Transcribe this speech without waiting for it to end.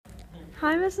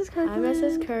Hi, Mrs. Kirkland. Hi,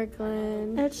 Mrs.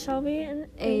 Kirkland. It's Shelby and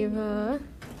Ava.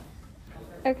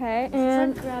 Okay, This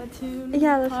and is our gratitude this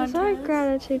podcast. is our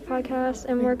gratitude podcast,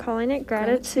 and we're calling it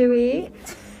Gratatouille.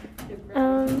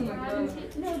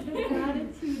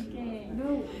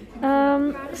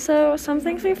 So some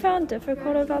things we found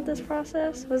difficult about this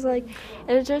process was like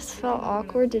it just felt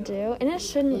awkward to do, and it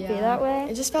shouldn't be that way.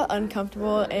 It just felt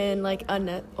uncomfortable and like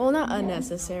not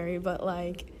unnecessary, but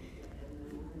like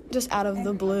just out of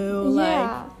the blue.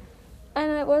 Yeah. And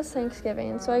it was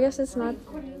Thanksgiving, so I guess it's not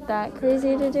that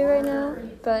crazy to do right now,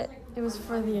 but it was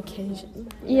for the occasion.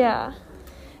 Yeah.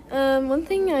 One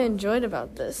thing I enjoyed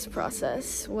about this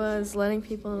process was letting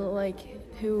people like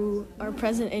who are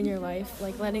present in your life,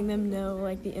 like letting them know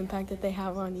like the impact that they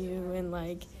have on you and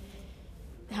like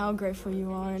how grateful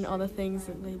you are and all the things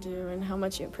that they do and how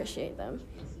much you appreciate them.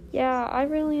 Yeah, I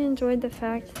really enjoyed the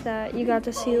fact that you got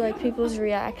to see like people's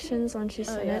reactions once you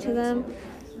sent it to them.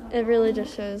 It really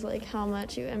just shows like how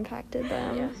much you impacted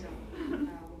them.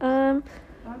 Yeah.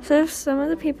 So some of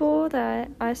the people that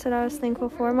I said I was thankful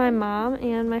for, my mom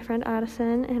and my friend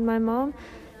Addison. And my mom,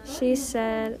 she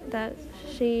said that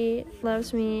she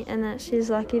loves me and that she's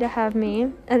lucky to have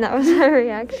me, and that was her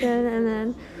reaction. And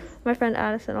then my friend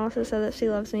Addison also said that she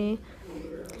loves me.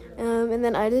 And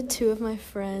then I did two of my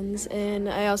friends, and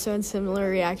I also had similar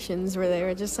reactions where they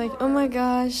were just like, oh my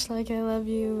gosh, like I love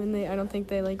you, and I don't think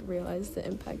they like realized the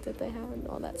impact that they had and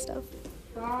all that stuff.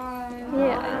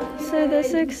 Yeah, so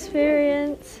this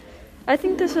experience, I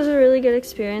think this was a really good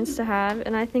experience to have,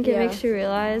 and I think it makes you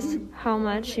realize how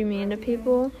much you mean to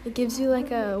people. It gives you like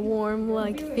a warm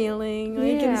like feeling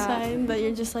like inside that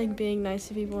you're just like being nice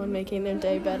to people and making their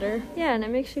day better. Yeah, and it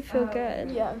makes you feel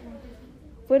good. Yeah.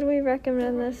 Would we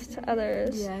recommend this to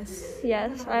others? Yes.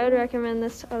 Yes, I would recommend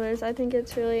this to others. I think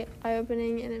it's really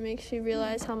eye-opening, and it makes you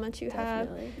realize how much you have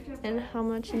and how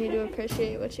much you need to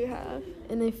appreciate what you have.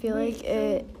 And I feel like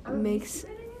it makes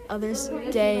others'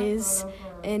 days,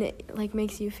 and it like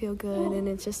makes you feel good, and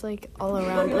it's just like all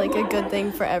around like a good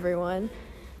thing for everyone.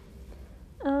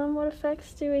 What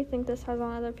effects do we think this has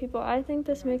on other people? I think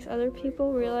this makes other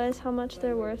people realize how much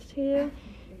they're worth to you,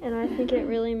 and I think it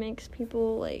really makes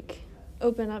people like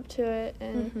open up to it,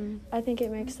 and I think it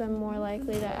makes them more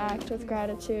likely to act with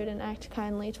gratitude and act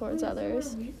kindly towards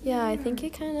others. Yeah, I think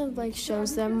it kind of like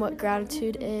shows them what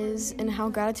gratitude is and how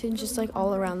gratitude is just like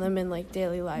all around them in like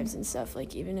daily lives and stuff,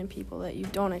 like even in people that you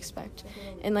don't expect,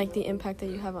 and like the impact that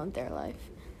you have on their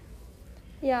life.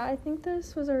 Yeah, I think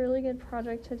this was a really good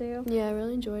project to do. Yeah, I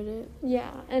really enjoyed it. Yeah,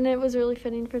 and it was really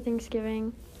fitting for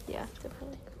Thanksgiving. Yeah,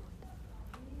 definitely.